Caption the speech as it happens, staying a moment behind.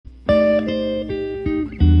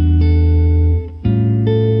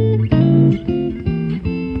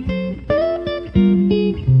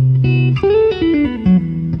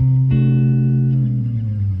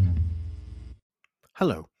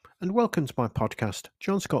Welcome to my podcast,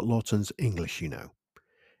 John Scott Lawton's English You Know.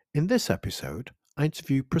 In this episode, I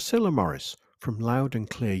interview Priscilla Morris from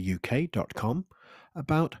loudandclearuk.com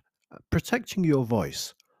about protecting your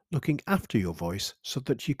voice, looking after your voice so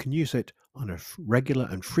that you can use it on a regular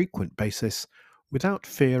and frequent basis without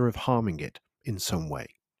fear of harming it in some way.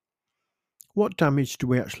 What damage do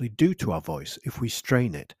we actually do to our voice if we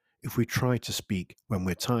strain it, if we try to speak when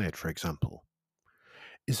we're tired, for example?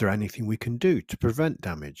 Is there anything we can do to prevent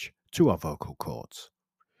damage to our vocal cords?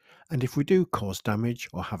 And if we do cause damage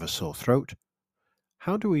or have a sore throat,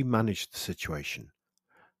 how do we manage the situation?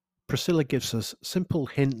 Priscilla gives us simple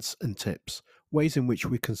hints and tips, ways in which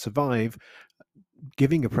we can survive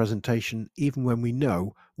giving a presentation even when we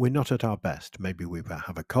know we're not at our best. Maybe we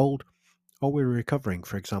have a cold or we're recovering,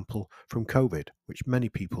 for example, from COVID, which many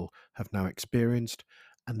people have now experienced,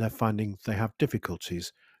 and they're finding they have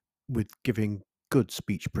difficulties with giving good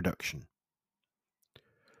speech production.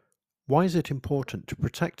 Why is it important to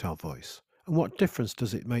protect our voice? And what difference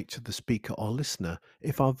does it make to the speaker or listener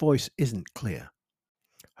if our voice isn't clear?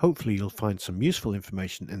 Hopefully you'll find some useful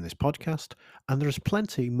information in this podcast, and there is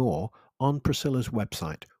plenty more on Priscilla's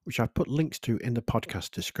website, which I've put links to in the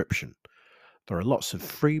podcast description. There are lots of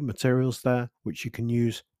free materials there which you can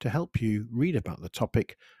use to help you read about the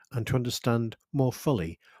topic and to understand more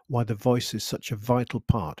fully why the voice is such a vital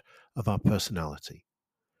part of our personality.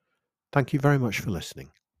 Thank you very much for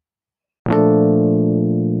listening.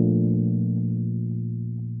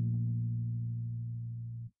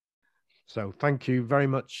 So thank you very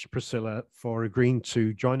much, Priscilla, for agreeing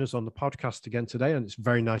to join us on the podcast again today. And it's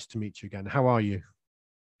very nice to meet you again. How are you?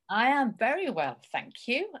 I am very well, thank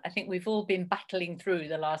you. I think we've all been battling through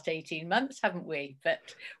the last 18 months, haven't we? But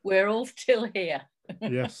we're all still here.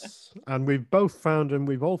 Yes. And we've all found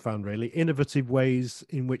really innovative ways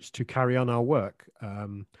in which to carry on our work.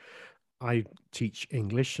 I teach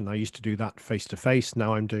English and I used to do that face to face.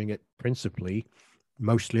 Now I'm doing it principally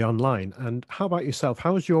mostly online. And how about yourself?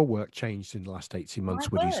 How has your work changed in the last 18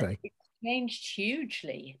 months, would you say? It's changed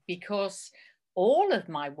hugely because all of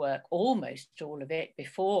my work, almost all of it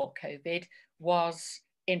before COVID, was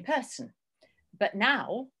in person. But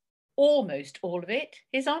now almost all of it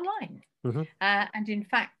is online. Mm-hmm. And in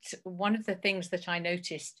fact, one of the things that I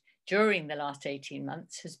noticed during the last 18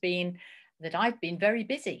 months has been that I've been very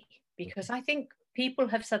busy because I think people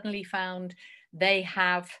have suddenly found they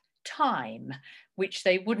have time, which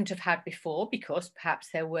they wouldn't have had before because perhaps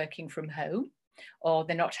they're working from home or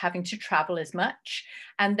they're not having to travel as much.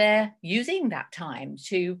 And they're using that time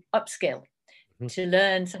to upskill, to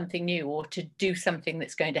learn something new or to do something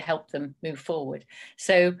that's going to help them move forward.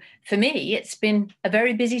 So for me, it's been a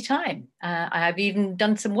very busy time. I have even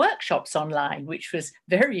done some workshops online, which was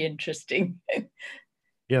very interesting.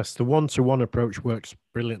 Yes, the one-to-one approach works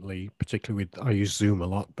brilliantly, particularly with, I use Zoom a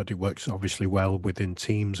lot, but it works obviously well within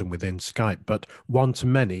Teams and within Skype. But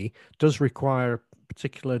one-to-many does require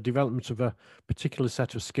particular development of a particular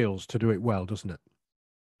set of skills to do it well, doesn't it?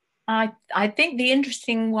 I think the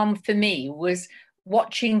interesting one for me was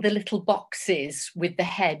watching the little boxes with the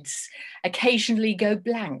heads occasionally go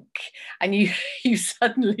blank, and you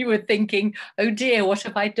suddenly were thinking, oh dear, what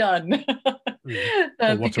have I done?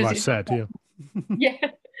 Or what have I said? Yeah.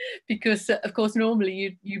 Yeah, because of course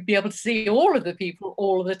normally you'd be able to see all of the people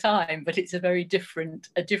all of the time, but it's a different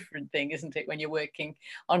thing, isn't it, when you're working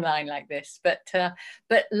online like this? But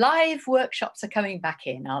live workshops are coming back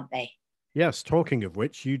in, aren't they? Yes, talking of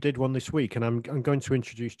which, you did one this week, and I'm going to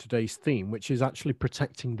introduce today's theme, which is actually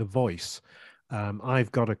protecting the voice.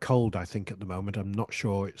 I've got a cold, I think, at the moment. I'm not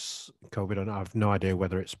sure it's COVID or not. I have no idea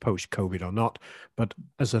whether it's post-COVID or not. But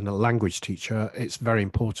as a language teacher, it's very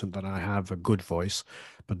important that I have a good voice.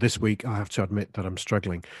 But this week, I have to admit that I'm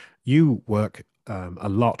struggling. You work a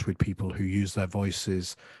lot with people who use their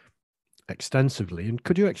voices extensively. And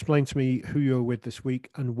could you explain to me who you're with this week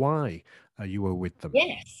and why you were with them?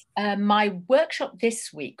 Yes, my workshop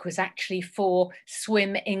this week was actually for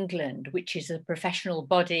Swim England, which is a professional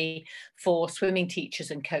body for swimming teachers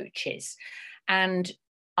and coaches. And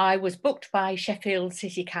I was booked by Sheffield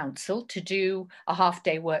City Council to do a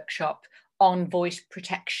half-day workshop on voice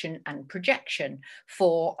protection and projection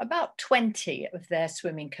for about 20 of their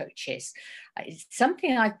swimming coaches. It's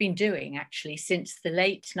something I've been doing actually since the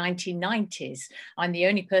late 1990s. I'm the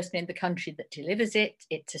only person in the country that delivers it.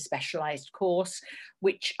 It's a specialized course,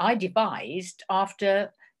 which I devised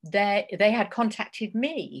after they had contacted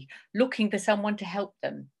me looking for someone to help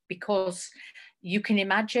them, because you can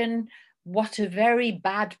imagine what a very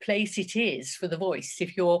bad place it is for the voice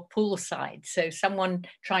if you're poolside. So someone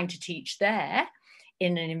trying to teach there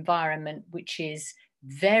in an environment which is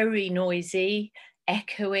very noisy,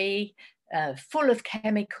 echoey, full of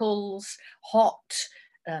chemicals, hot,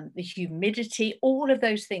 the humidity, all of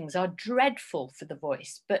those things are dreadful for the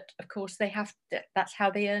voice. But of course, that's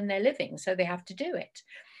how they earn their living, so they have to do it.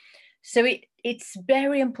 So it's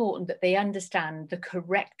very important that they understand the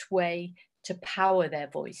correct way to power their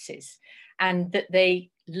voices, and that they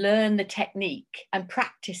learn the technique and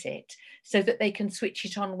practice it so that they can switch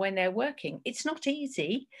it on when they're working. It's not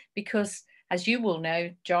easy because, as you will know,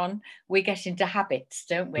 John, we get into habits,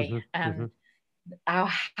 don't we? Our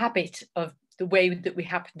habit of the way that we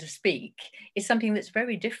happen to speak is something that's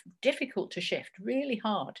very difficult to shift, really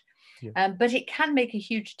hard. Yeah. But it can make a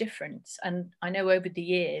huge difference. And I know over the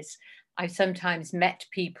years, I've sometimes met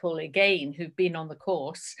people again who've been on the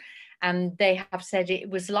course, and they have said it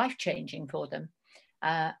was life-changing for them.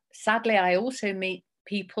 Sadly, I also meet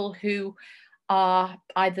people who are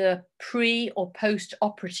either pre or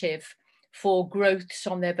post-operative for growths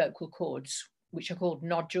on their vocal cords, which are called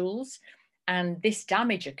nodules. And this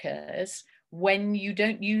damage occurs when you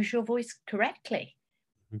don't use your voice correctly.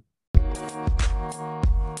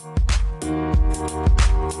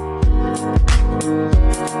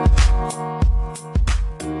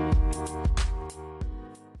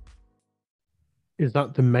 Is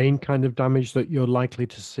that the main kind of damage that you're likely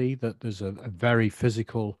to see, that there's a very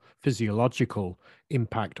physiological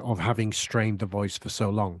impact of having strained the voice for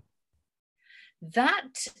so long?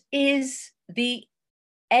 That is the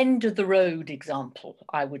end of the road example,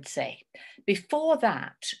 I would say. Before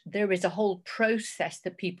that, there is a whole process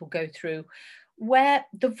that people go through where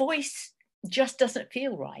the voice just doesn't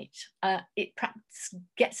feel right. It perhaps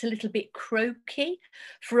gets a little bit croaky.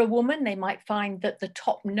 For a woman, they might find that the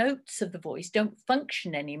top notes of the voice don't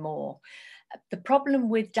function anymore. The problem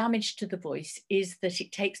with damage to the voice is that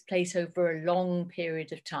it takes place over a long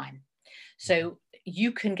period of time. So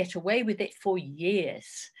you can get away with it for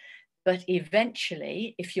years. But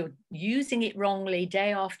eventually, if you're using it wrongly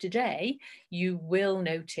day after day, you will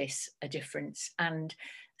notice a difference. And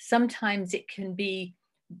sometimes it can be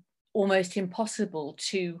almost impossible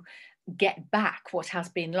to get back what has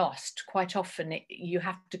been lost. Quite often you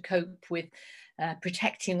have to cope with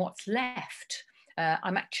protecting what's left.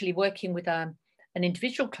 I'm actually working with an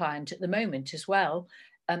individual client at the moment as well,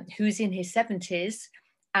 who's in his 70s,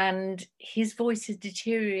 and his voice has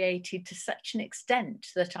deteriorated to such an extent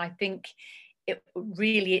that I think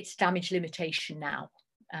it's damage limitation now.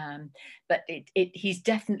 But he's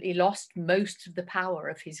definitely lost most of the power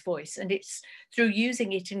of his voice, and it's through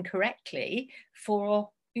using it incorrectly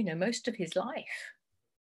for most of his life.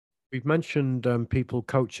 We've mentioned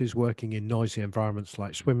coaches working in noisy environments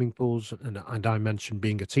like swimming pools, and I mentioned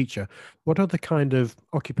being a teacher. What other kind of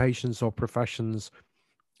occupations or professions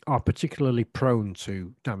are particularly prone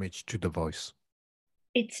to damage to the voice?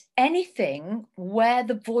 It's anything where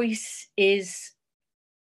the voice is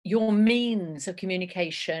your means of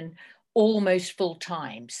communication almost full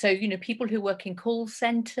time. So, people who work in call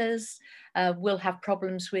centers will have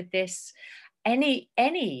problems with this. Any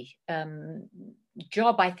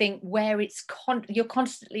job, I think, where you're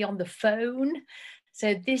constantly on the phone.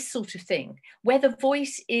 So this sort of thing, where the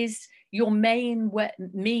voice is your main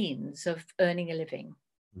means of earning a living.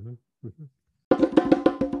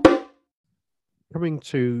 Coming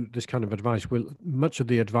to this kind of advice, much of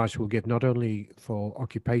the advice we'll give not only for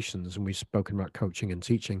occupations, and we've spoken about coaching and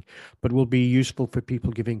teaching, but will be useful for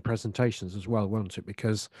people giving presentations as well, won't it?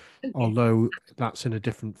 Because although that's in a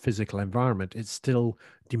different physical environment, it still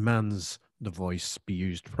demands the voice be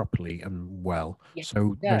used properly and well. Yes,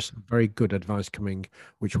 so there's very good advice coming,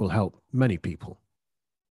 which will help many people.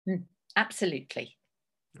 Absolutely.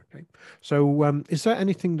 Okay. So is there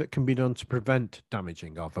anything that can be done to prevent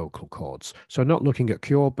damaging our vocal cords? So not looking at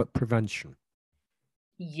cure, but prevention.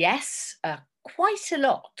 Yes, quite a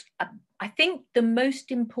lot. I think the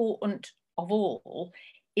most important of all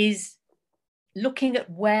is looking at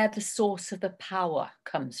where the source of the power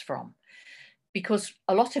comes from, because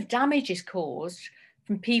a lot of damage is caused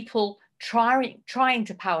from people trying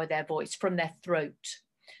to power their voice from their throat.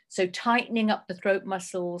 So tightening up the throat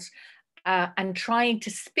muscles, and trying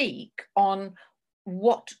to speak on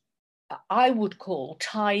what I would call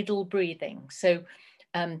tidal breathing. So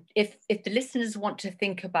if the listeners want to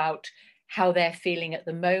think about how they're feeling at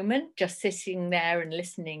the moment, just sitting there and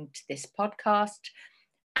listening to this podcast,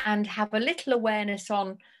 and have a little awareness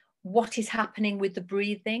on what is happening with the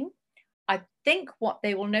breathing, I think what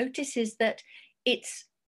they will notice is that it's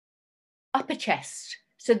upper chest.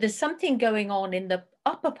 So there's something going on in the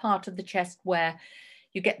upper part of the chest where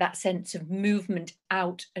you get that sense of movement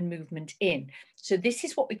out and movement in. So this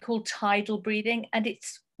is what we call tidal breathing, and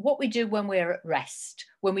it's what we do when we're at rest,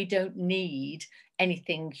 when we don't need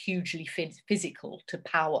anything hugely physical to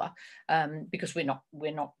power, because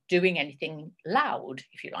we're not doing anything loud,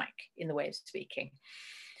 if you like, in the way of speaking.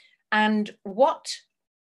 And what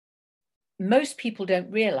most people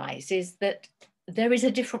don't realize is that there is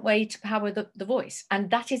a different way to power the voice, and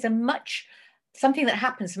that is something that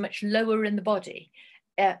happens much lower in the body.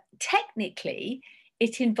 Technically,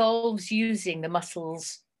 it involves using the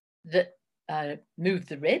muscles that move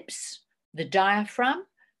the ribs, the diaphragm,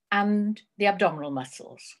 and the abdominal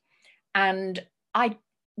muscles. And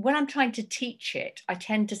when I'm trying to teach it, I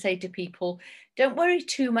tend to say to people, don't worry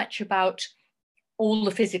too much about all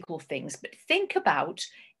the physical things, but think about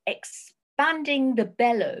expanding the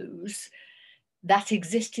bellows that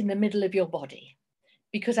exist in the middle of your body.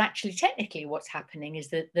 Because actually, technically, what's happening is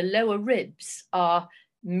that the lower ribs are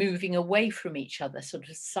moving away from each other, sort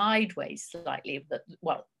of sideways slightly.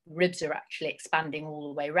 Well, ribs are actually expanding all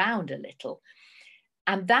the way around a little.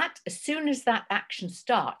 And that, as soon as that action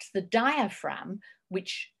starts, the diaphragm,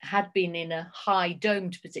 which had been in a high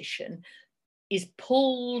domed position, is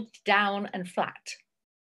pulled down and flat,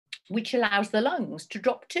 which allows the lungs to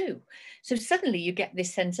drop too. So suddenly you get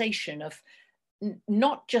this sensation of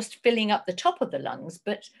not just filling up the top of the lungs,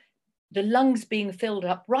 but the lungs being filled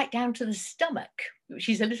up right down to the stomach, which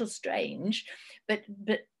is a little strange, but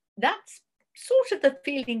that's sort of the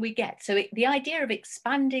feeling we get. So the idea of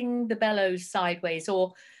expanding the bellows sideways,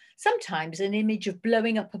 or sometimes an image of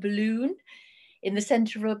blowing up a balloon in the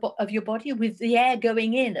center of your body with the air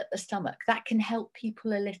going in at the stomach, that can help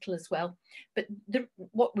people a little as well. But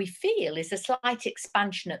what we feel is a slight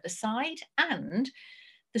expansion at the side and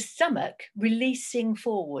the stomach releasing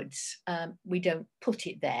forwards. We don't put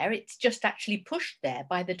it there, it's just actually pushed there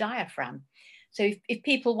by the diaphragm. So if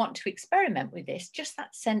people want to experiment with this, just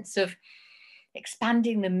that sense of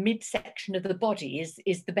expanding the midsection of the body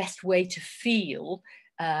is the best way to feel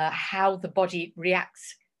how the body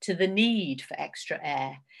reacts to the need for extra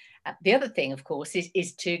air. The other thing, of course,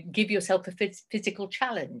 is to give yourself a physical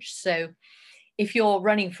challenge. So if you're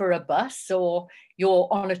running for a bus or you're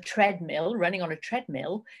on a treadmill, running on a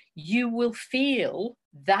treadmill, you will feel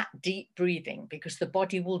that deep breathing because the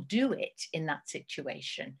body will do it in that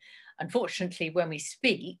situation. Unfortunately, when we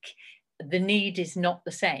speak, the need is not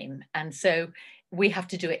the same. And so we have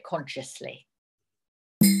to do it consciously.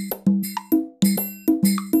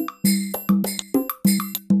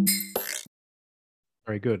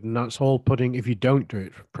 Very good. And that's all putting, if you don't do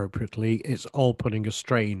it appropriately, it's all putting a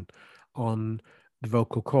strain on the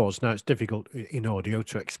vocal cords. Now, it's difficult in audio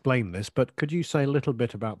to explain this, but could you say a little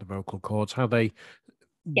bit about the vocal cords, how they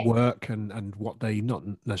work and what they not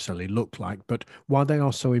necessarily look like, but why they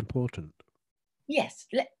are so important? Yes.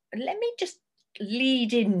 Let me just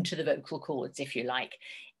lead into the vocal cords, if you like.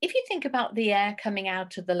 If you think about the air coming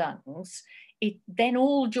out of the lungs, it then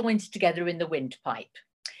all joins together in the windpipe.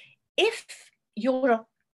 If you're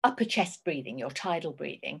upper chest breathing, your tidal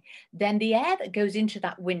breathing, then the air that goes into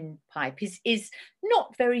that windpipe is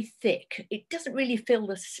not very thick. It doesn't really fill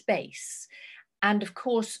the space. And of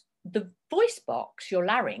course, the voice box, your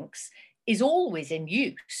larynx, is always in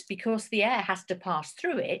use because the air has to pass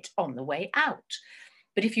through it on the way out.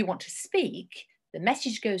 But if you want to speak, the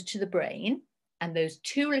message goes to the brain, and those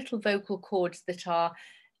two little vocal cords that are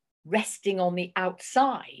resting on the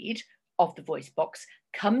outside of the voice box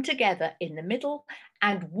come together in the middle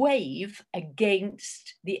and wave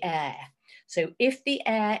against the air. So if the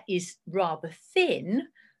air is rather thin,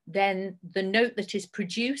 then the note that is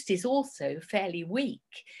produced is also fairly weak.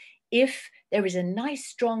 If there is a nice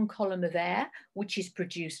strong column of air, which is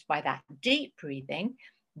produced by that deep breathing,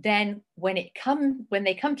 then when they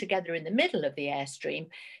come together in the middle of the airstream,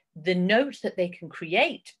 the note that they can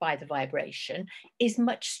create by the vibration is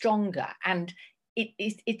much stronger, and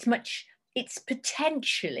it's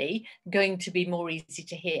potentially going to be more easy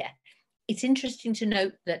to hear. It's interesting to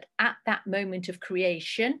note that at that moment of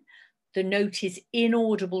creation, the note is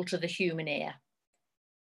inaudible to the human ear.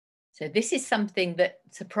 So this is something that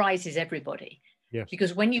surprises everybody. Yes.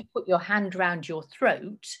 Because when you put your hand around your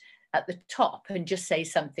throat at the top and just say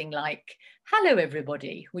something like, "Hello,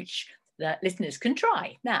 everybody," which the listeners can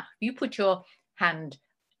try. Now, you put your hand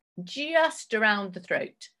just around the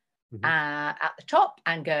throat at the top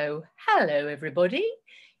and go, "Hello, everybody."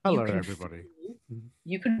 Hello, everybody.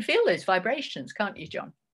 You can feel those vibrations, can't you,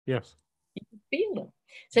 John? Yes. You can feel them.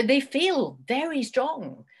 So they feel very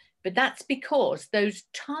strong, but that's because those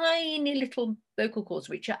tiny little vocal cords,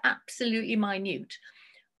 which are absolutely minute,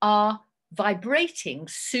 are vibrating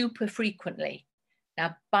super frequently.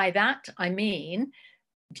 Now, by that, I mean,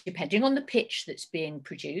 depending on the pitch that's being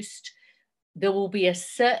produced, there will be a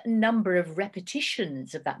certain number of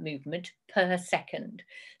repetitions of that movement per second.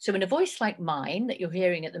 So in a voice like mine that you're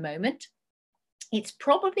hearing at the moment, it's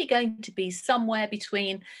probably going to be somewhere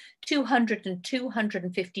between 200 and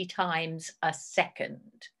 250 times a second.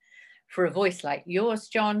 For a voice like yours,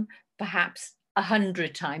 John, perhaps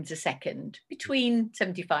 100 times a second, between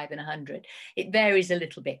 75 and 100. It varies a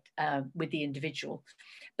little bit with the individual.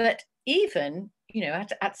 But even,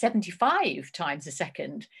 at 75 times a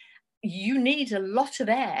second, you need a lot of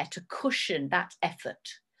air to cushion that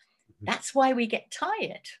effort. That's why we get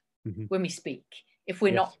tired when we speak. If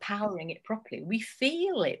we're not powering it properly, we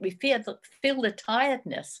feel it. We feel the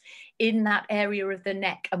tiredness in that area of the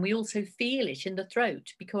neck, and we also feel it in the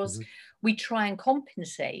throat because we try and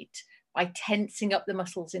compensate by tensing up the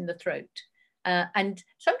muscles in the throat. And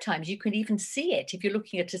sometimes you can even see it if you're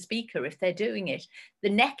looking at a speaker, if they're doing it. The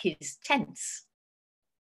neck is tense.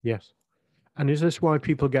 Yes. And is this why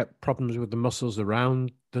people get problems with the muscles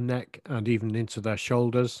around the neck and even into their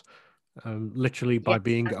shoulders, literally by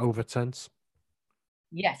being over tense?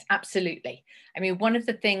 Yes, absolutely. I mean, one of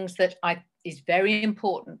the things that is very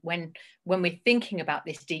important when we're thinking about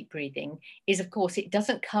this deep breathing is, of course, it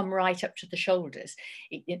doesn't come right up to the shoulders.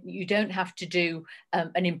 You don't have to do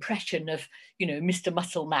an impression of, Mr.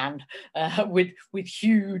 Muscle Man with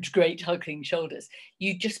huge, great hulking shoulders.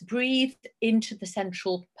 You just breathe into the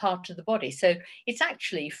central part of the body. So it's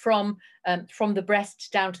actually from the breast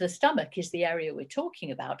down to the stomach is the area we're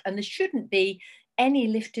talking about, and there shouldn't be any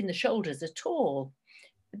lift in the shoulders at all.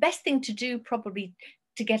 The best thing to do probably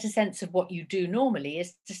to get a sense of what you do normally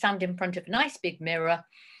is to stand in front of a nice big mirror,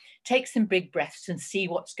 take some big breaths and see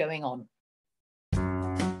what's going on.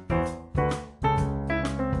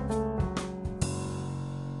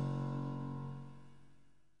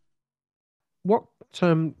 What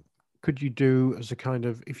could you do as a kind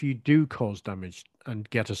of, if you do cause damage and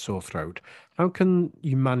get a sore throat, how can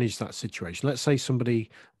you manage that situation? Let's say somebody,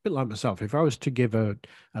 a bit like myself, if I was to give a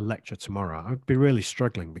lecture tomorrow, I'd be really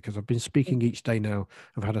struggling because I've been speaking each day now.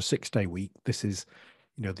 I've had a 6-day week. This is,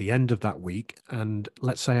 the end of that week. And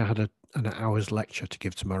let's say I had an hour's lecture to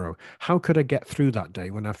give tomorrow. How could I get through that day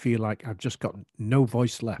when I feel like I've just got no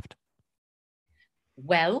voice left?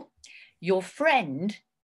 Well, your friend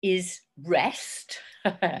is rest.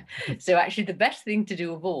 So actually the best thing to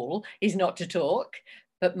do of all is not to talk,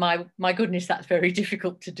 but my goodness, that's very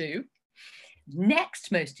difficult to do.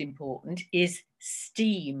 Next most important is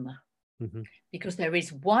steam, because there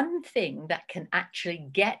is one thing that can actually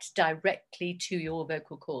get directly to your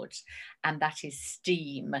vocal cords, and that is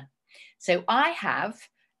steam. So I have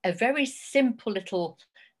a very simple little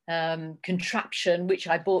contraption which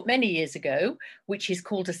I bought many years ago, which is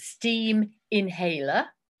called a steam inhaler.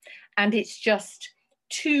 And it's just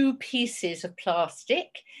 2 pieces of plastic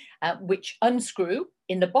which unscrew.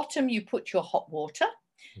 In the bottom, you put your hot water,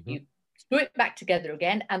 you screw it back together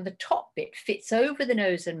again, and the top bit fits over the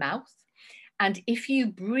nose and mouth. And if you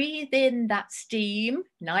breathe in that steam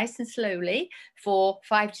nice and slowly for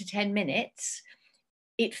 5 to 10 minutes,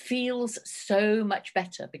 it feels so much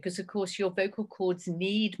better because, of course, your vocal cords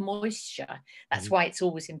need moisture. That's why it's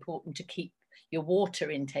always important to keep your water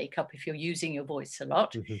intake up if you're using your voice a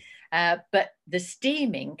lot. But the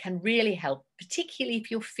steaming can really help, particularly if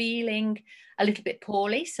you're feeling a little bit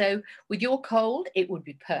poorly. So with your cold, it would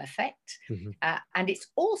be perfect. And it's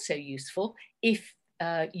also useful if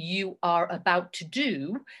you are about to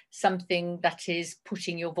do something that is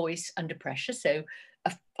putting your voice under pressure. So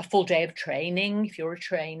a full day of training, if you're a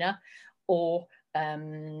trainer, or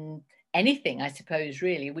anything, I suppose,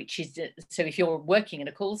 really, which is, so if you're working in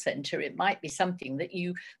a call center, it might be something that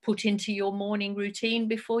you put into your morning routine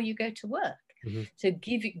before you go to work. So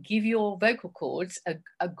give your vocal cords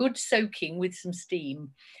a good soaking with some steam.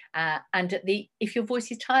 And if your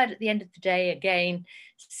voice is tired at the end of the day, again,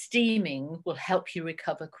 steaming will help you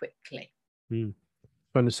recover quickly.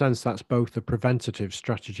 So in a sense, that's both a preventative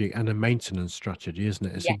strategy and a maintenance strategy, isn't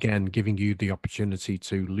it? It's again giving you the opportunity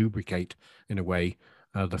to lubricate, in a way,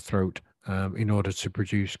 the throat in order to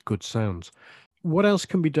produce good sounds. What else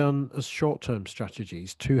can be done as short-term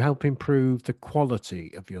strategies to help improve the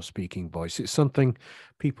quality of your speaking voice? It's something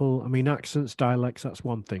people, accents, dialects, that's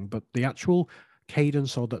one thing, but the actual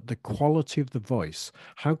cadence or the quality of the voice,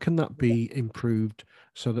 how can that be improved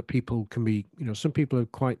so that people can be, some people are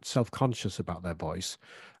quite self-conscious about their voice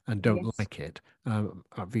and don't like it.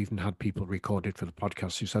 I've even had people recorded for the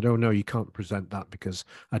podcast who said, oh no, you can't present that because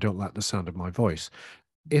I don't like the sound of my voice.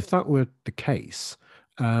 If that were the case,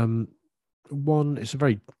 one, it's a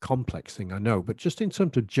very complex thing, I know, but just in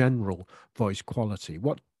terms of general voice quality,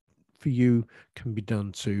 what for you can be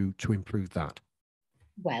done to improve that?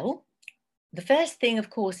 Well, The first thing, of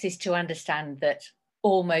course, is to understand that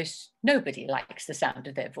almost nobody likes the sound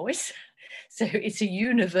of their voice. So it's a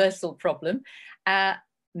universal problem,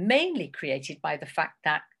 mainly created by the fact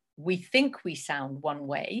that we think we sound one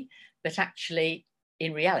way, but actually,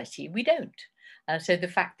 in reality, we don't. So the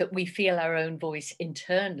fact that we feel our own voice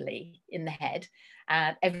internally in the head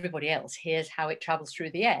and everybody else hears how it travels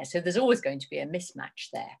through the air. So there's always going to be a mismatch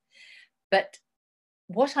there. But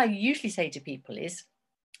what I usually say to people is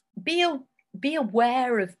be, be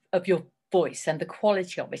aware of your voice and the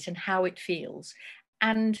quality of it and how it feels,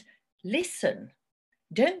 and listen.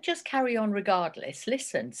 Don't just carry on regardless.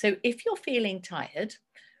 Listen. So if you're feeling tired,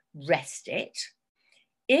 rest it.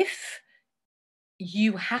 If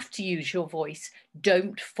you have to use your voice,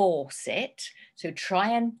 don't force it. So try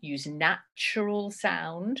and use natural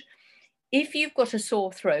sound. If you've got a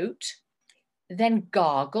sore throat, then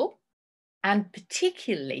gargle, and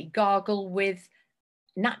particularly gargle with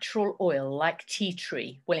natural oil like tea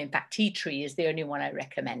tree. Well, in fact, tea tree is the only one I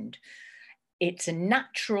recommend. It's a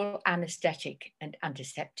natural anesthetic and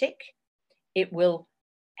antiseptic. It will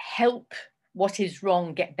help what is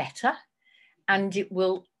wrong get better, and it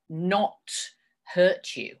will not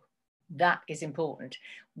hurt you. That is important.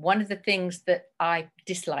 One of the things that I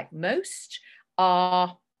dislike most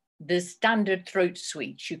are the standard throat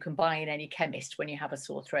sweets you can buy in any chemist when you have a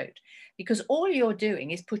sore throat, because all you're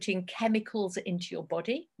doing is putting chemicals into your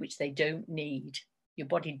body, which they don't need. Your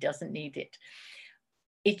body doesn't need it.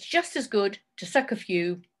 It's just as good to suck a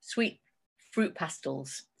few sweet fruit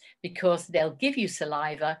pastels, because they'll give you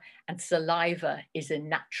saliva, and saliva is a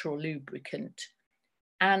natural lubricant.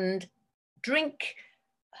 And drink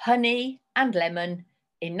honey and lemon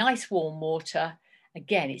in nice warm water.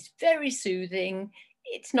 Again, it's very soothing.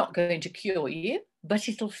 It's not going to cure you, but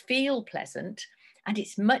it'll feel pleasant. And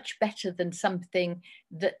it's much better than something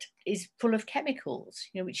that is full of chemicals,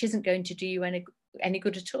 which isn't going to do you any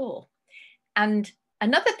good at all. And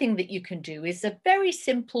another thing that you can do is a very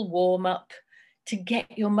simple warm up to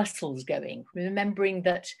get your muscles going, remembering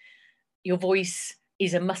that your voice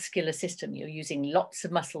is a muscular system. You're using lots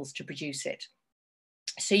of muscles to produce it.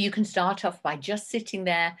 So you can start off by just sitting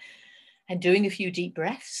there and doing a few deep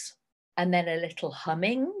breaths, and then a little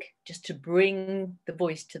humming just to bring the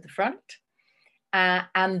voice to the front.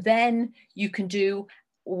 And then you can do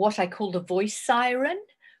what I call the voice siren,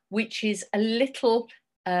 which is a little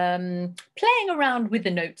playing around with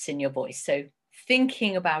the notes in your voice. So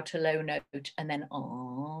thinking about a low note and then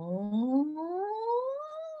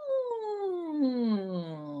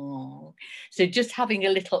so just having a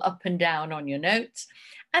little up and down on your notes,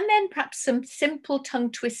 and then perhaps some simple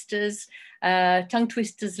tongue twisters,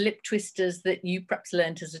 lip twisters that you perhaps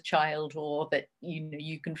learned as a child, or that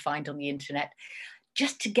you can find on the internet,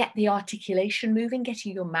 just to get the articulation moving,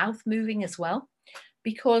 getting your mouth moving as well.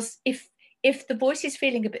 Because if the voice is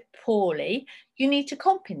feeling a bit poorly, you need to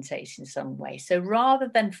compensate in some way. So rather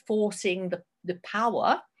than forcing the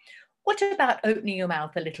power, what about opening your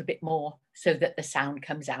mouth a little bit more so that the sound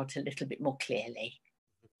comes out a little bit more clearly?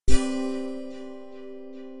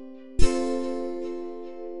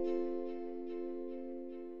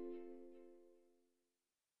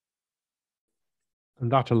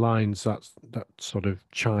 And that aligns, that sort of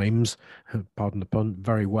chimes, pardon the pun,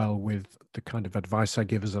 very well with the kind of advice I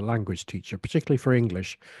give as a language teacher, particularly for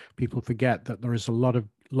English. People forget that there is a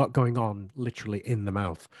lot going on literally in the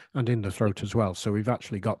mouth and in the throat as well. So we've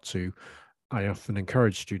actually got to, I often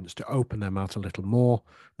encourage students to open their mouth a little more,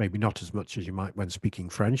 maybe not as much as you might when speaking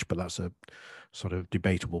French, but that's a sort of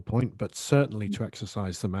debatable point, but certainly to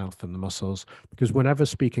exercise the mouth and the muscles, because whenever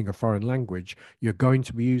speaking a foreign language, you're going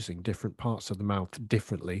to be using different parts of the mouth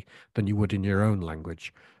differently than you would in your own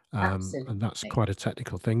language. And that's quite a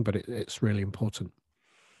technical thing, but it's really important.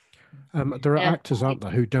 There are actors, aren't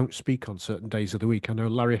there, who don't speak on certain days of the week. I know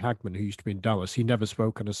Larry Hagman, who used to be in Dallas, he never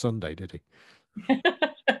spoke on a Sunday, did he?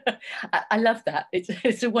 I love that.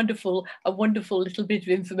 It's a wonderful little bit of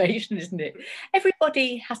information, isn't it?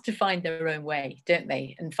 Everybody has to find their own way, don't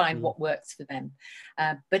they, and find what works for them.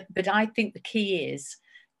 But I think the key is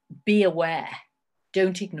be aware.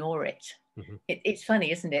 Don't ignore it. It's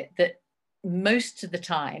funny, isn't it, that most of the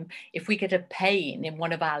time, if we get a pain in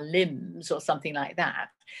one of our limbs or something like that,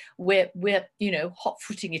 we're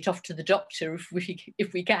hot-footing it off to the doctor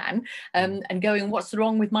if we can, and going, what's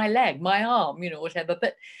wrong with my leg, my arm, whatever.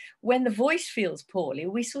 But when the voice feels poorly,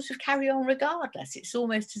 we sort of carry on regardless. It's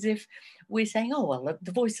almost as if we're saying, oh, well,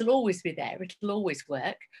 the voice will always be there, it'll always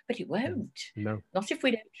work, but it won't. No. Not if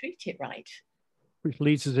we don't treat it right. Which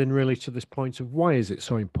leads us in really to this point of, why is it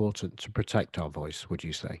so important to protect our voice, would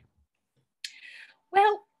you say?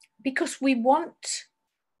 Well, because we want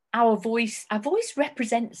our voice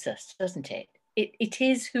represents us, doesn't it? It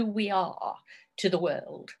is who we are to the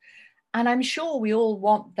world. And I'm sure we all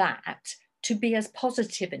want that to be as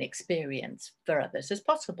positive an experience for others as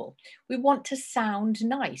possible. We want to sound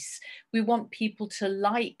nice. We want people to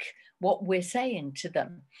like what we're saying to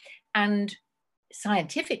them. And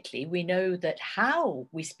scientifically, we know that how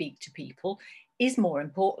we speak to people is more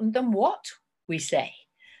important than what we say.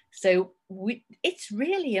 So it's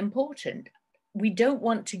really important. We don't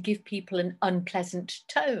want to give people an unpleasant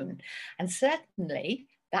tone. And certainly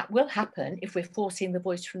that will happen if we're forcing the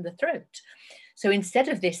voice from the throat. So instead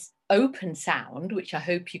of this open sound, which I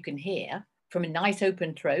hope you can hear from a nice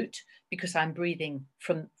open throat, because I'm breathing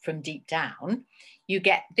from deep down, you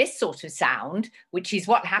get this sort of sound, which is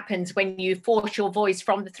what happens when you force your voice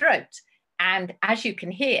from the throat. And as you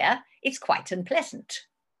can hear, it's quite unpleasant.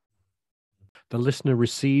 The listener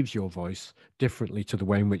receives your voice differently to the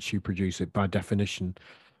way in which you produce it by definition.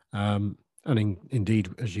 Indeed,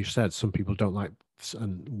 as you said, some people don't like,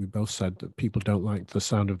 and we both said that people don't like the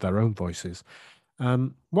sound of their own voices.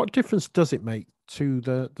 What difference does it make to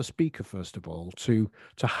the speaker, first of all, to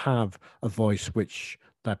have a voice which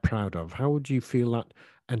they're proud of? How would you feel that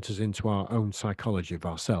enters into our own psychology of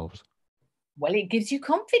ourselves? Well, it gives you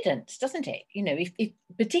confidence, doesn't it? You know, if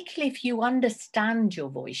particularly if you understand your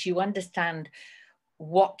voice, you understand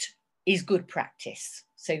what is good practice.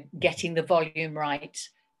 So getting the volume right,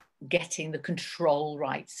 getting the control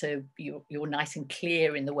right, so you're nice and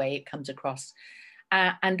clear in the way it comes across.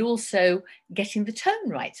 And also getting the tone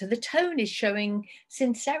right. So the tone is showing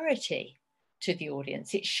sincerity to the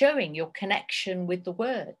audience. It's showing your connection with the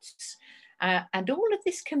words. And all of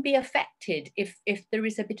this can be affected if there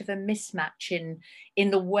is a bit of a mismatch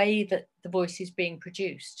in the way that the voice is being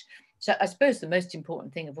produced. So I suppose the most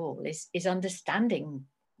important thing of all is understanding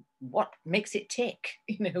what makes it tick,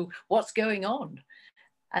 what's going on,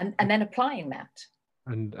 and then applying that.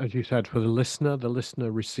 And as you said, for the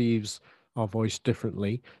listener receives our voice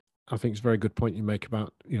differently. I think it's a very good point you make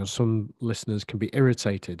about, some listeners can be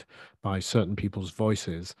irritated by certain people's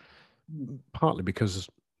voices, partly because,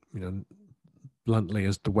 bluntly,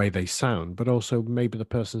 as the way they sound, but also maybe the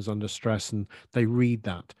person's under stress and they read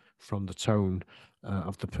that from the tone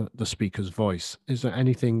of the speaker's voice. Is there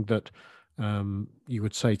anything that you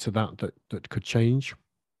would say to that could change?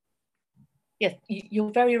 Yes,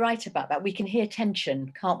 you're very right about that. We can hear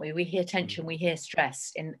tension, can't we? We hear tension, we hear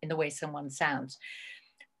stress in the way someone sounds.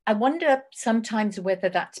 I wonder sometimes whether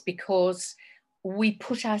that's because we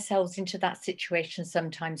put ourselves into that situation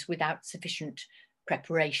sometimes without sufficient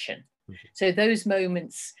preparation. So those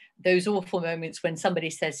moments, those awful moments when somebody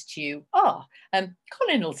says to you,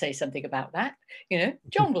 Colin will say something about that,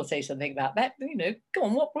 John will say something about that, go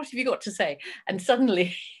on, what have you got to say? And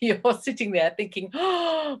suddenly you're sitting there thinking,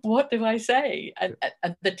 what do I say? And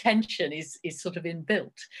the tension is sort of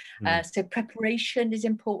inbuilt. So preparation is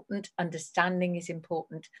important, understanding is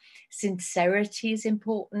important, sincerity is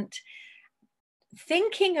important.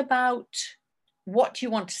 Thinking about what you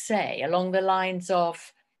want to say along the lines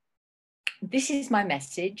of, this is my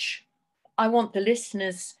message. I want the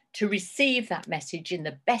listeners to receive that message in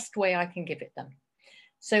the best way I can give it them.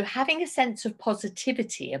 So having a sense of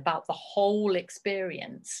positivity about the whole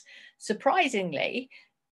experience, surprisingly,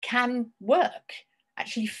 can work.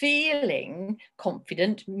 Actually feeling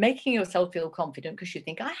confident, making yourself feel confident because you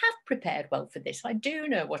think, I have prepared well for this. I do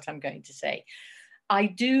know what I'm going to say. I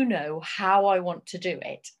do know how I want to do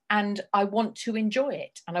it, and I want to enjoy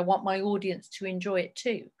it, and I want my audience to enjoy it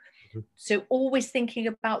too. So always thinking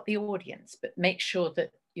about the audience, but make sure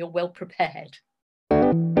that you're well prepared.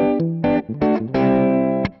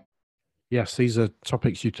 Yes, these are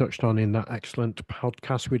topics you touched on in that excellent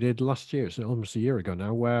podcast we did last year. It's almost a year ago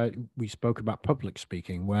now, where we spoke about public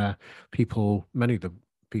speaking, where many of the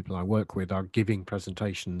people I work with are giving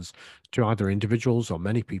presentations to either individuals or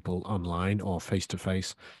many people online or face to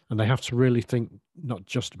face. And they have to really think not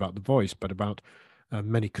just about the voice, but about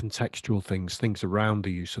many contextual things around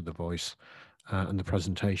the use of the voice and the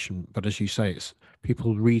presentation. But as you say,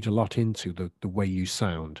 people read a lot into the way you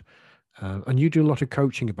sound. And you do a lot of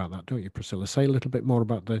coaching about that, don't you, Priscilla? Say a little bit more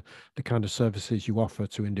about the kind of services you offer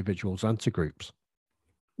to individuals and to groups.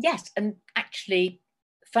 Yes, and actually,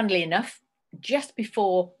 funnily enough, just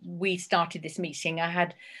before we started this meeting, I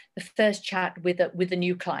had the first chat with a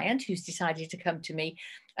new client who's decided to come to me,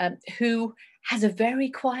 who has a very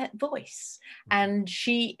quiet voice. And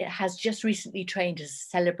she has just recently trained as a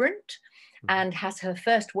celebrant and has her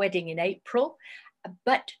first wedding in April.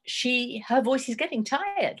 But her voice is getting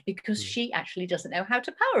tired because she actually doesn't know how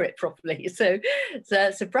to power it properly. So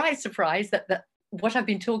surprise, that what I've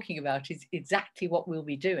been talking about is exactly what we'll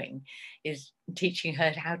be doing, is teaching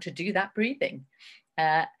her how to do that breathing.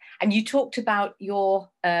 And you talked about your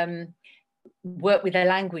work with their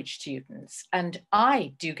language students. And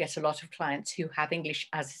I do get a lot of clients who have English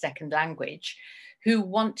as a second language, who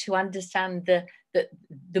want to understand the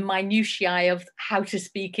minutiae of how to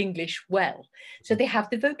speak English well. So they have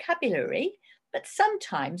the vocabulary, but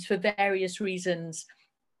sometimes for various reasons,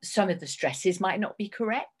 some of the stresses might not be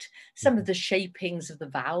correct. Some of the shapings of the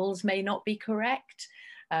vowels may not be correct.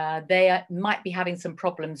 Might be having some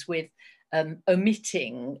problems with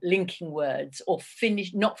omitting linking words, or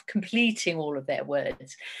not completing all of their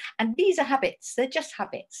words. And these are habits, they're just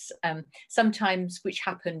habits, sometimes which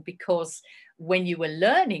happen because when you were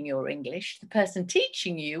learning your English, the person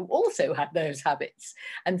teaching you also had those habits.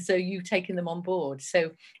 And so you've taken them on board.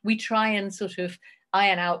 So we try and sort of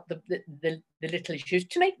iron out the little issues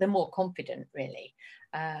to make them more confident, really.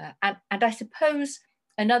 And I suppose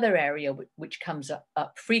another area which comes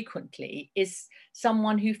up frequently is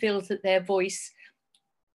someone who feels that their voice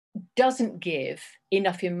doesn't give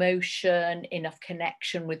enough emotion, enough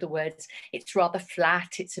connection with the words. It's rather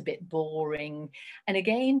flat, it's a bit boring. And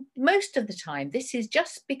again, most of the time, this is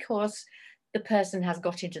just because the person has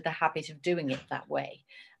got into the habit of doing it that way.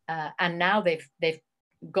 And now they've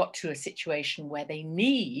got to a situation where they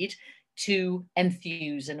need to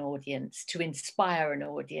enthuse an audience, to inspire an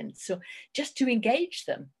audience, so just to engage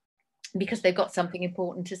them because they've got something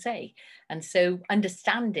important to say. And so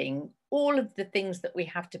understanding all of the things that we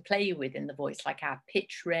have to play with in the voice, like our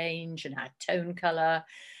pitch range and our tone color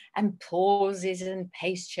and pauses and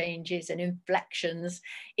pace changes and inflections,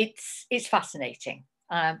 it's fascinating.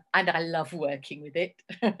 And I love working with it.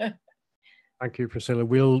 Thank you, Priscilla.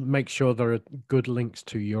 We'll make sure there are good links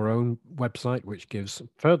to your own website, which gives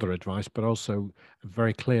further advice, but also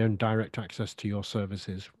very clear and direct access to your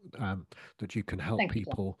services, that you can help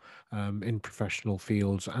people in professional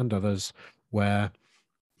fields and others where,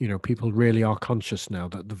 you know, people really are conscious now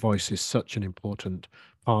that the voice is such an important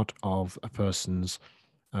part of a person's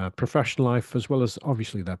professional life, as well as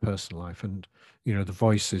obviously their personal life. And, you know, the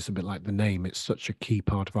voice is a bit like the name. It's such a key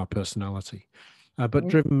part of our personality. But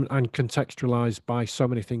driven and contextualized by so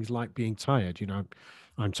many things like being tired. You know,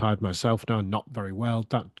 I'm tired myself now, not very well.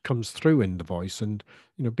 That comes through in the voice. And,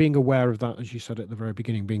 you know, being aware of that, as you said at the very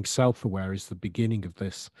beginning, being self-aware is the beginning of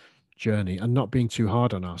this journey, and not being too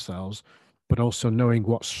hard on ourselves, but also knowing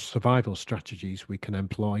what survival strategies we can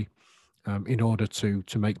employ in order to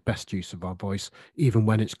make best use of our voice, even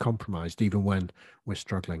when it's compromised, even when we're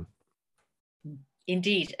struggling.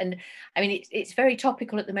 Indeed. And I mean, it's very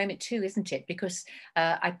topical at the moment too, isn't it? Because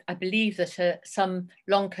I believe that some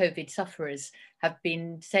long COVID sufferers have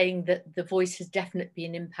been saying that the voice has definitely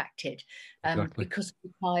been impacted because of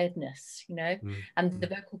the tiredness, you know, and the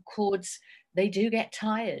vocal cords, they do get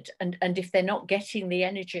tired. And if they're not getting the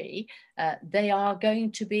energy, they are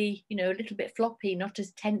going to be, you know, a little bit floppy, not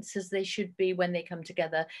as tense as they should be when they come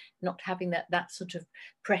together, not having that sort of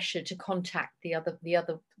pressure to contact the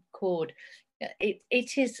other cord.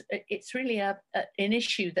 It's really an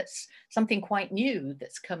issue that's something quite new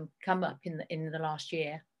that's come up in the last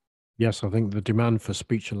year. Yes, I think the demand for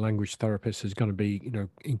speech and language therapists is going to be, you know,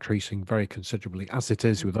 increasing very considerably, as it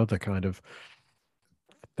is with other kind of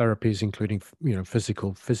therapies, including, you know,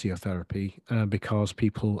 physical physiotherapy, because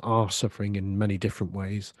people are suffering in many different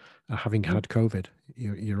ways, having had COVID.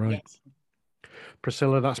 You're right. Yes.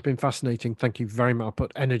 Priscilla, that's been fascinating. Thank you very much. I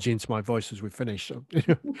put energy into my voice as we finish. So,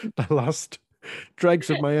 the last dregs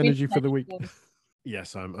of my energy for the week.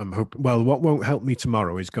 Yes, I'm hoping. Well, what won't help me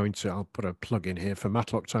tomorrow is I'll put a plug in here for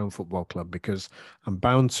Matlock Town Football Club, because I'm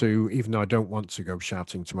bound to, even though I don't want to go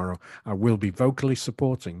shouting tomorrow, I will be vocally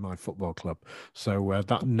supporting my football club. So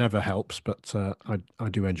that never helps, but I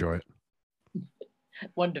do enjoy it.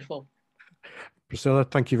 Wonderful. Priscilla,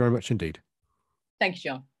 thank you very much indeed. Thank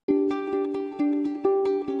you, John.